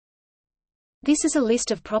This is a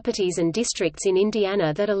list of properties and districts in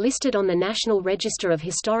Indiana that are listed on the National Register of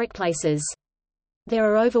Historic Places. There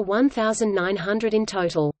are over 1,900 in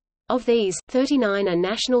total. Of these, 39 are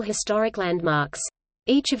National Historic Landmarks.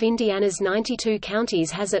 Each of Indiana's 92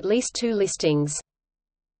 counties has at least 2 listings.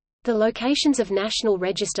 The locations of National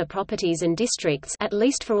Register properties and districts, at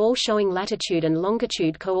least for all showing latitude and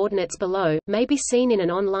longitude coordinates below, may be seen in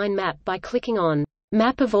an online map by clicking on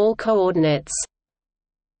Map of all coordinates.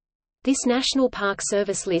 This National Park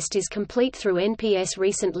Service list is complete through NPS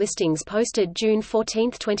recent listings posted June 14,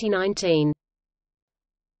 2019.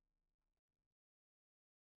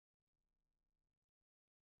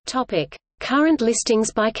 Topic: Current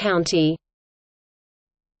listings by county.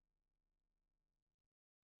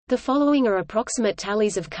 The following are approximate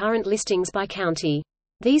tallies of current listings by county.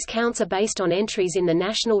 These counts are based on entries in the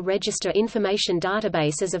National Register Information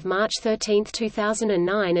Database as of March 13,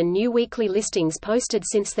 2009 and new weekly listings posted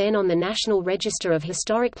since then on the National Register of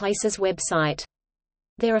Historic Places website.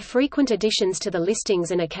 There are frequent additions to the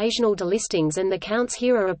listings and occasional delistings, and the counts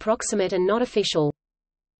here are approximate and not official.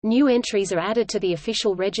 New entries are added to the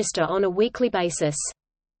official register on a weekly basis.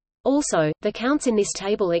 Also, the counts in this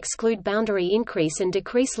table exclude boundary increase and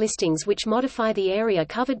decrease listings which modify the area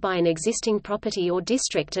covered by an existing property or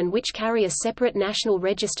district and which carry a separate National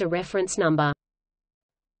Register reference number.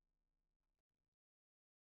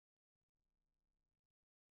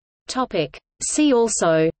 See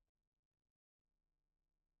also: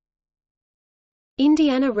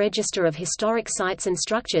 Indiana Register of Historic Sites and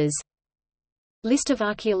Structures, List of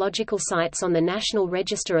archaeological sites on the National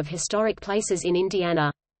Register of Historic Places in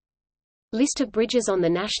Indiana, List of bridges on the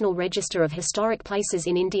National Register of Historic Places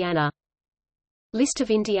in Indiana, List of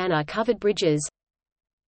Indiana covered bridges,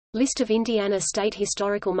 List of Indiana State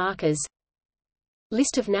Historical Markers,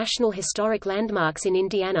 List of National Historic Landmarks in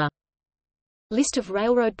Indiana, List of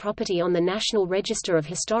railroad property on the National Register of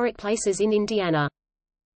Historic Places in Indiana.